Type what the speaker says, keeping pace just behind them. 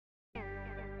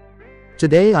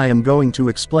Today I am going to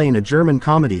explain a German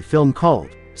comedy film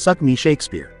called Suck Me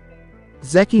Shakespeare.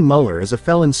 Zeki Muller is a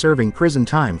felon serving prison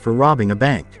time for robbing a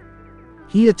bank.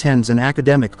 He attends an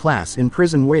academic class in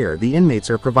prison where the inmates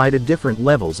are provided different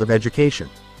levels of education.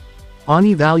 On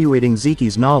evaluating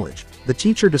Zeki's knowledge, the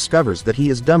teacher discovers that he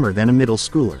is dumber than a middle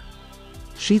schooler.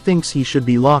 She thinks he should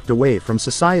be locked away from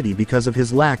society because of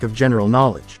his lack of general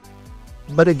knowledge.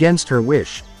 But against her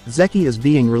wish, Zeki is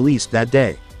being released that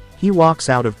day. He walks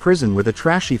out of prison with a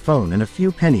trashy phone and a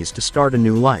few pennies to start a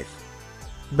new life.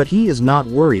 But he is not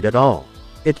worried at all.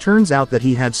 It turns out that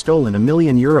he had stolen €1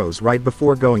 million right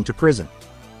before going to prison.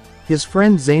 His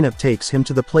friend Zeynep takes him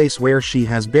to the place where she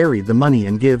has buried the money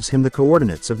and gives him the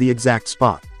coordinates of the exact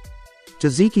spot. To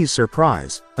Zeki's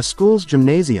surprise, a school's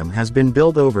gymnasium has been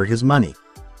built over his money.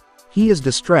 He is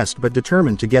distressed but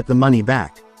determined to get the money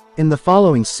back. In the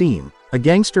following scene, a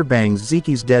gangster bangs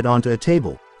Zeki's dead onto a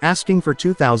table, asking for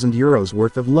 €2,000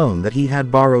 worth of loan that he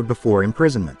had borrowed before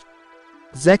imprisonment.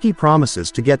 Zeki promises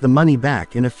to get the money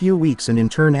back in a few weeks and in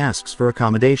turn asks for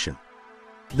accommodation.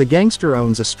 The gangster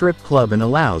owns a strip club and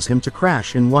allows him to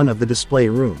crash in one of the display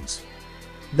rooms.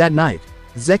 That night,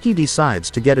 Zeki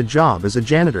decides to get a job as a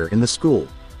janitor in the school.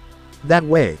 That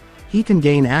way, he can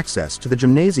gain access to the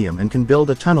gymnasium and can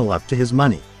build a tunnel up to his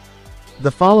money.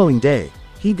 The following day,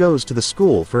 he goes to the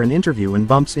school for an interview and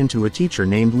bumps into a teacher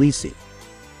named Lisi.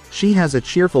 She has a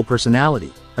cheerful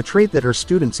personality, a trait that her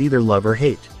students either love or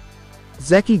hate.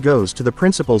 Zeki goes to the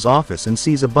principal's office and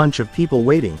sees a bunch of people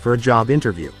waiting for a job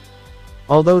interview.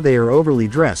 Although they are overly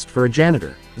dressed for a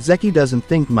janitor, Zeki doesn't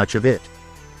think much of it.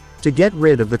 To get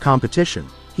rid of the competition,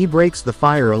 he breaks the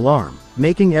fire alarm,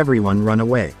 making everyone run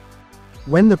away.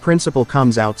 When the principal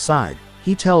comes outside,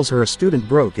 he tells her a student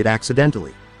broke it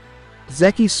accidentally.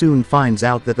 Zeki soon finds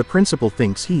out that the principal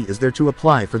thinks he is there to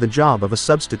apply for the job of a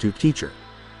substitute teacher.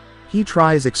 He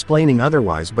tries explaining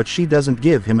otherwise but she doesn't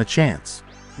give him a chance.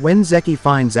 When Zeki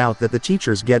finds out that the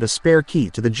teachers get a spare key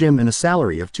to the gym and a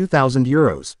salary of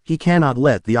 €2,000, he cannot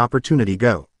let the opportunity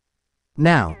go.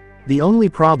 Now, the only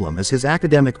problem is his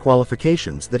academic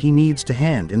qualifications that he needs to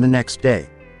hand in the next day.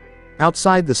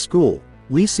 Outside the school,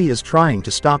 Lisi is trying to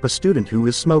stop a student who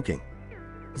is smoking.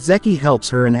 Zeki helps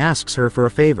her and asks her for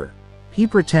a favor. He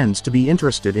pretends to be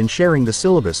interested in sharing the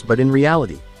syllabus but in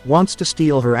reality, wants to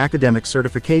steal her academic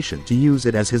certification to use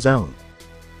it as his own.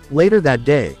 Later that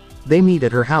day, they meet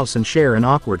at her house and share an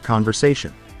awkward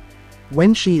conversation.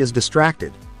 When she is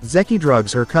distracted, Zeki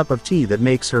drugs her cup of tea that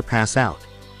makes her pass out.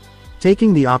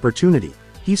 Taking the opportunity,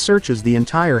 he searches the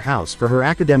entire house for her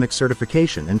academic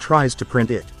certification and tries to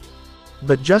print it.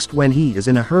 But just when he is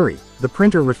in a hurry, the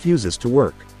printer refuses to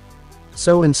work.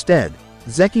 So instead,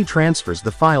 Zeki transfers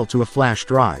the file to a flash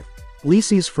drive.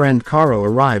 Lisi's friend Caro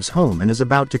arrives home and is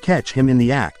about to catch him in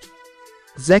the act.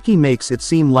 Zeki makes it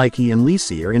seem like he and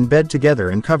Lisi are in bed together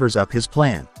and covers up his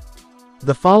plan.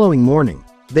 The following morning,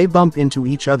 they bump into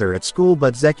each other at school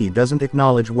but Zeki doesn't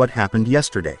acknowledge what happened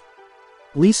yesterday.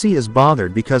 Lisi is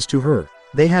bothered because to her,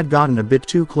 they had gotten a bit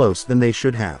too close than they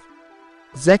should have.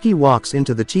 Zeki walks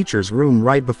into the teacher's room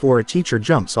right before a teacher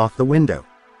jumps off the window.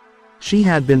 She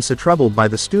had been so troubled by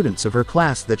the students of her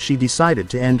class that she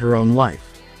decided to end her own life.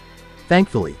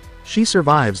 Thankfully, she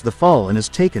survives the fall and is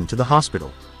taken to the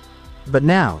hospital. But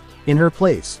now, in her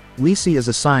place, Lisi is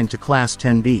assigned to Class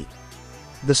 10B.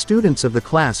 The students of the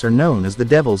class are known as the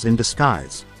devils in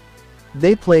disguise.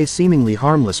 They play seemingly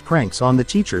harmless pranks on the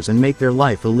teachers and make their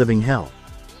life a living hell.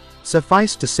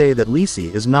 Suffice to say that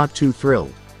Lisi is not too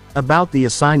thrilled about the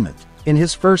assignment. In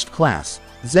his first class,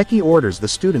 Zeki orders the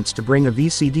students to bring a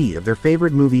VCD of their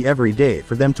favorite movie every day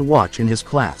for them to watch in his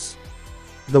class.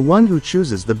 The one who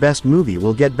chooses the best movie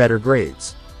will get better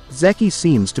grades. Zeki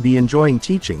seems to be enjoying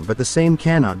teaching but the same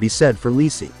cannot be said for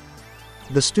Lisi.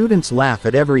 The students laugh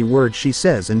at every word she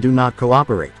says and do not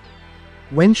cooperate.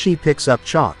 When she picks up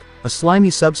chalk, a slimy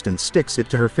substance sticks it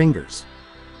to her fingers.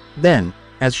 Then,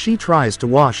 as she tries to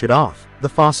wash it off, the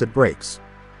faucet breaks.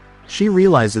 She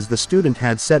realizes the student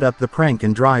had set up the prank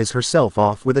and dries herself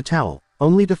off with a towel,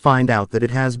 only to find out that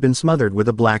it has been smothered with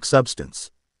a black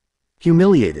substance.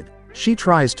 Humiliated, she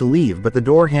tries to leave but the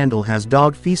door handle has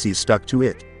dog feces stuck to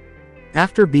it.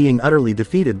 After being utterly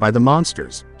defeated by the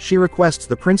monsters, she requests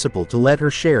the principal to let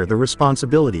her share the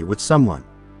responsibility with someone.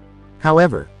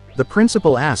 However, the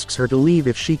principal asks her to leave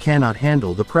if she cannot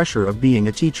handle the pressure of being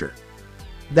a teacher.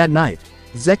 That night,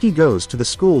 Zeki goes to the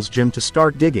school's gym to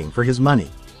start digging for his money.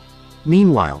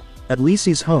 Meanwhile, at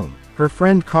Lisi's home, her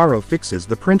friend Caro fixes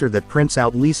the printer that prints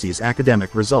out Lisi's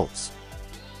academic results.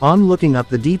 On looking up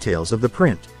the details of the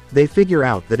print, they figure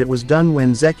out that it was done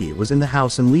when Zeki was in the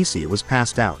house and Lisi was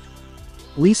passed out.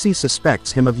 Lisi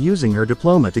suspects him of using her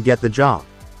diploma to get the job.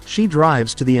 She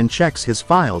drives to the and checks his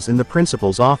files in the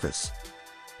principal's office.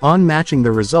 On matching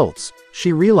the results,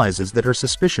 she realizes that her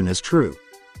suspicion is true.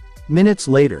 Minutes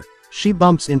later, she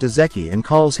bumps into Zeki and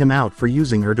calls him out for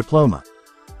using her diploma.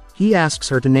 He asks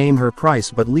her to name her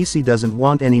price, but Lisi doesn't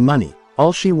want any money.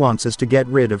 All she wants is to get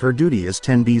rid of her duty as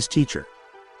 10B's teacher.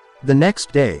 The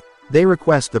next day, they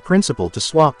request the principal to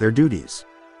swap their duties.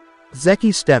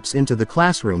 Zeki steps into the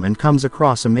classroom and comes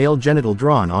across a male genital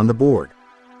drawn on the board.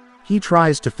 He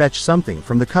tries to fetch something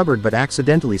from the cupboard but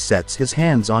accidentally sets his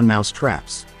hands on mouse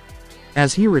traps.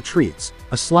 As he retreats,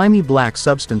 a slimy black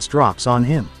substance drops on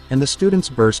him, and the students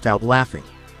burst out laughing.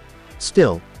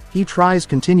 Still, he tries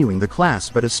continuing the class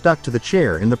but is stuck to the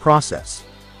chair in the process.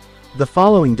 The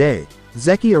following day,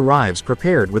 Zeki arrives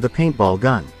prepared with a paintball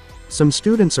gun. Some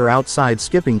students are outside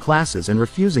skipping classes and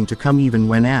refusing to come even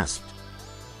when asked.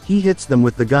 He hits them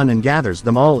with the gun and gathers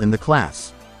them all in the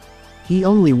class. He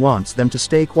only wants them to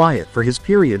stay quiet for his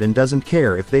period and doesn't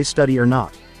care if they study or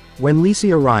not. When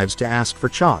Lisi arrives to ask for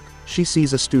chalk, she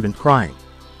sees a student crying.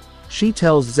 She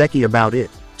tells Zeki about it,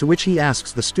 to which he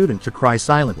asks the student to cry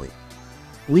silently.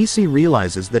 Lisi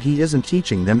realizes that he isn't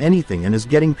teaching them anything and is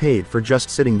getting paid for just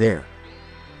sitting there.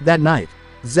 That night,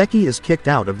 Zeki is kicked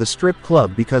out of the strip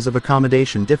club because of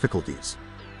accommodation difficulties.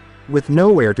 With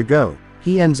nowhere to go,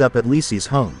 he ends up at Lisi's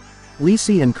home.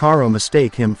 Lisi and Caro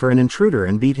mistake him for an intruder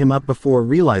and beat him up before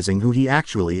realizing who he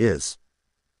actually is.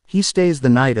 He stays the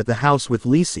night at the house with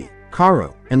Lisi,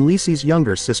 Caro, and Lisi's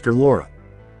younger sister Laura.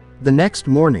 The next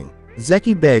morning,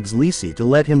 Zeki begs Lisi to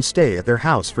let him stay at their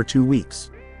house for 2 weeks.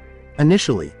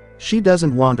 Initially, she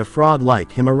doesn't want a fraud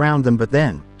like him around them, but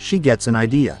then, she gets an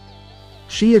idea.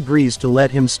 She agrees to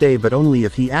let him stay, but only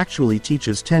if he actually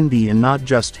teaches 10B and not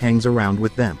just hangs around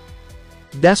with them.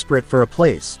 Desperate for a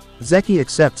place, Zeki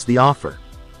accepts the offer.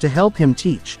 To help him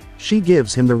teach, she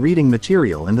gives him the reading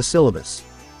material and the syllabus.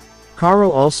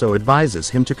 Caro also advises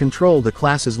him to control the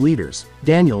class's leaders,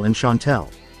 Daniel and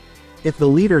Chantel. If the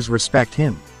leaders respect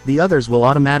him, the others will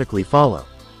automatically follow.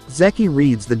 Zeki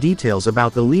reads the details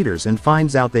about the leaders and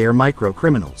finds out they are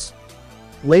micro-criminals.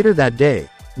 Later that day,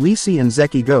 Lisi and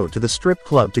Zeki go to the strip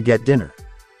club to get dinner.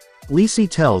 Lisi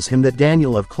tells him that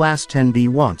Daniel of Class 10B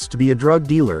wants to be a drug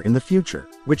dealer in the future,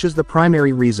 which is the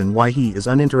primary reason why he is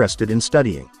uninterested in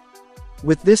studying.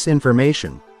 With this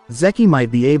information, Zeki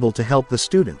might be able to help the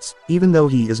students, even though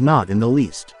he is not in the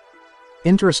least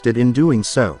interested in doing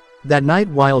so. That night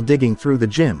while digging through the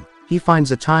gym, he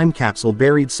finds a time capsule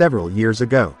buried several years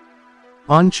ago.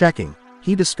 On checking,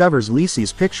 he discovers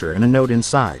Lisi's picture and a note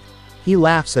inside. He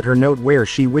laughs at her note where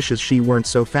she wishes she weren't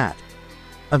so fat.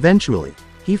 Eventually,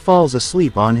 he falls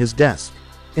asleep on his desk.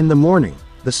 In the morning,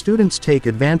 the students take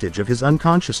advantage of his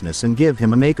unconsciousness and give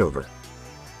him a makeover.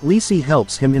 Lisi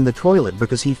helps him in the toilet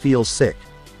because he feels sick.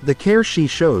 The care she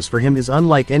shows for him is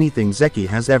unlike anything Zeki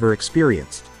has ever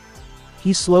experienced.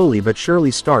 He slowly but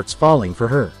surely starts falling for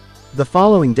her. The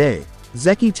following day,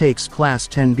 Zeki takes Class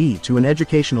 10B to an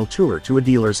educational tour to a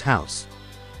dealer's house.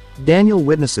 Daniel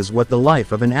witnesses what the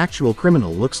life of an actual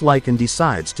criminal looks like and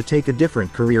decides to take a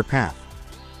different career path.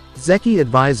 Zeki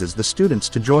advises the students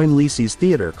to join Lisi's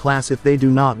theater class if they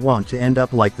do not want to end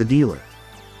up like the dealer.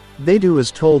 They do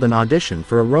as told and audition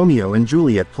for a Romeo and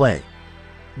Juliet play.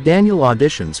 Daniel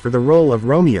auditions for the role of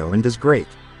Romeo and does great.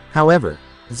 However,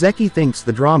 Zeki thinks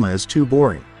the drama is too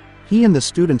boring. He and the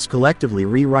students collectively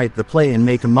rewrite the play and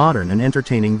make a modern and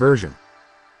entertaining version.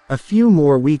 A few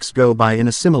more weeks go by in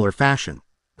a similar fashion.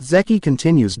 Zeki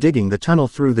continues digging the tunnel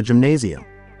through the gymnasium.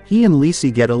 He and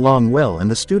Lisi get along well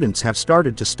and the students have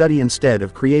started to study instead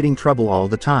of creating trouble all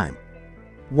the time.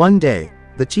 One day,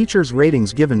 the teachers'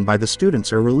 ratings given by the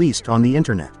students are released on the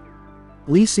internet.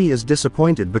 Lisi is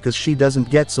disappointed because she doesn't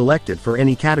get selected for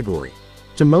any category.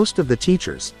 To most of the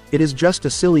teachers, it is just a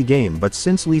silly game, but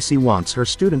since Lisi wants her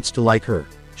students to like her,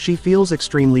 she feels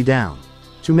extremely down.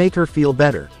 To make her feel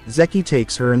better, Zeki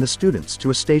takes her and the students to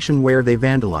a station where they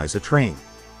vandalize a train.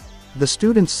 The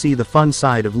students see the fun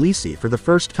side of Lisi for the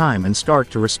first time and start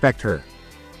to respect her.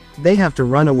 They have to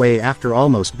run away after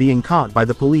almost being caught by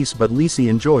the police, but Lisi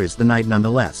enjoys the night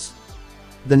nonetheless.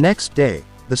 The next day,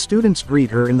 the students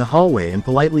greet her in the hallway and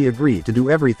politely agree to do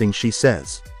everything she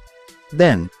says.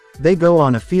 Then, they go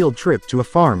on a field trip to a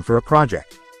farm for a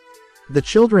project. The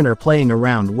children are playing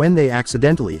around when they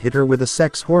accidentally hit her with a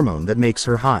sex hormone that makes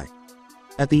her high.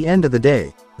 At the end of the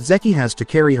day, Zeki has to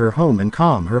carry her home and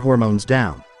calm her hormones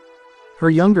down. Her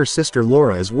younger sister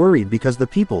Laura is worried because the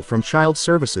people from child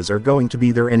services are going to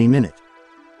be there any minute.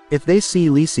 If they see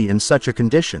Lisi in such a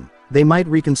condition, they might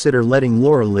reconsider letting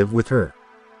Laura live with her.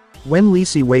 When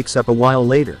Lisi wakes up a while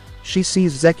later, she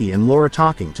sees Zeki and Laura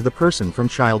talking to the person from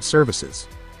child services.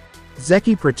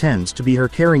 Zeki pretends to be her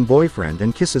caring boyfriend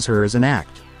and kisses her as an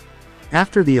act.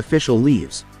 After the official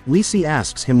leaves, Lisi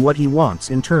asks him what he wants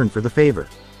in turn for the favor.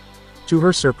 To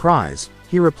her surprise,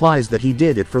 he replies that he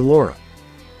did it for Laura.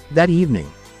 That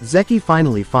evening, Zeki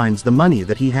finally finds the money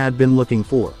that he had been looking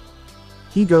for.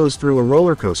 He goes through a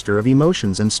roller coaster of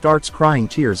emotions and starts crying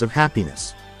tears of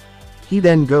happiness. He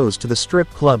then goes to the strip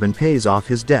club and pays off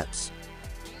his debts.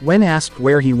 When asked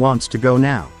where he wants to go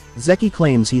now, Zeki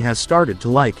claims he has started to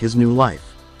like his new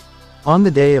life. On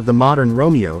the day of the modern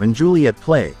Romeo and Juliet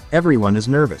play, everyone is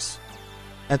nervous.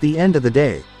 At the end of the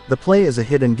day, the play is a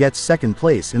hit and gets second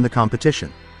place in the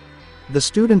competition. The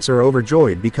students are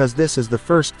overjoyed because this is the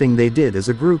first thing they did as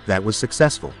a group that was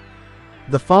successful.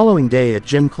 The following day at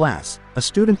gym class, a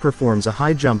student performs a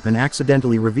high jump and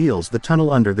accidentally reveals the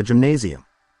tunnel under the gymnasium.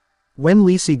 When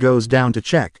Lisi goes down to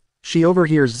check, she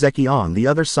overhears Zeki on the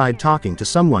other side talking to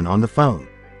someone on the phone.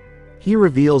 He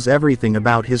reveals everything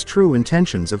about his true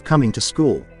intentions of coming to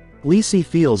school. Lisi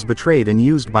feels betrayed and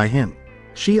used by him.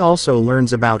 She also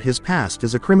learns about his past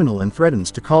as a criminal and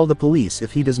threatens to call the police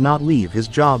if he does not leave his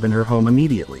job and her home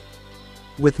immediately.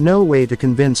 With no way to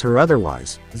convince her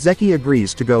otherwise, Zeki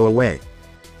agrees to go away.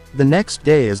 The next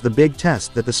day is the big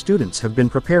test that the students have been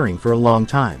preparing for a long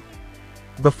time.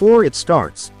 Before it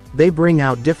starts, they bring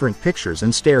out different pictures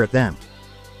and stare at them.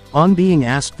 On being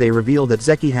asked, they reveal that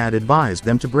Zeki had advised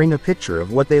them to bring a picture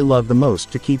of what they love the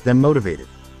most to keep them motivated.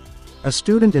 A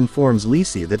student informs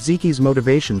Lisi that Zeki's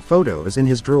motivation photo is in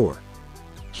his drawer.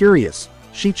 Curious,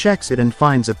 she checks it and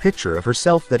finds a picture of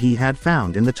herself that he had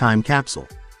found in the time capsule.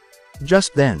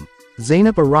 Just then,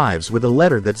 Zeynep arrives with a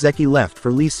letter that Zeki left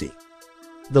for Lisi.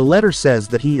 The letter says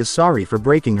that he is sorry for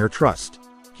breaking her trust.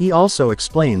 He also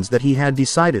explains that he had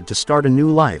decided to start a new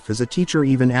life as a teacher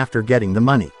even after getting the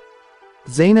money.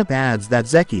 Zeynep adds that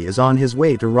Zeki is on his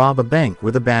way to rob a bank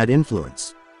with a bad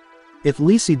influence. If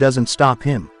Lisi doesn't stop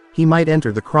him, he might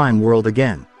enter the crime world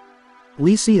again.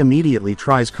 Lisi immediately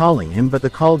tries calling him, but the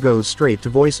call goes straight to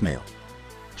voicemail.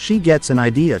 She gets an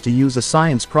idea to use a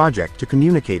science project to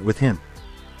communicate with him.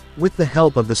 With the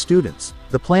help of the students,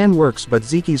 the plan works, but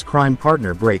Zeki's crime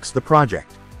partner breaks the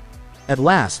project. At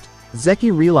last,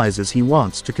 Zeki realizes he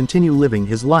wants to continue living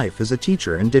his life as a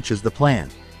teacher and ditches the plan.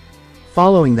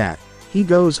 Following that, he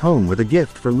goes home with a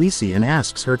gift for Lisi and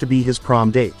asks her to be his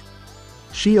prom date.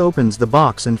 She opens the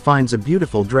box and finds a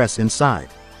beautiful dress inside.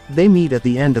 They meet at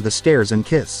the end of the stairs and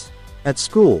kiss. At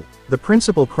school, the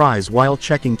principal cries while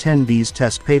checking 10B's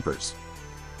test papers.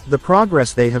 The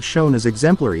progress they have shown is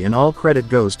exemplary and all credit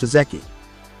goes to Zeki.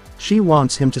 She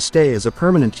wants him to stay as a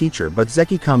permanent teacher, but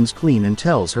Zeki comes clean and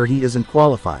tells her he isn't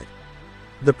qualified.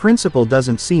 The principal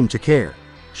doesn't seem to care.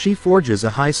 She forges a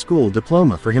high school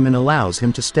diploma for him and allows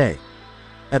him to stay.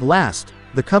 At last,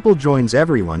 the couple joins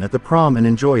everyone at the prom and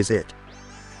enjoys it.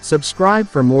 Subscribe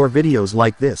for more videos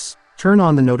like this, turn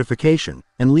on the notification,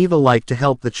 and leave a like to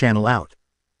help the channel out.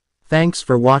 Thanks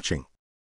for watching.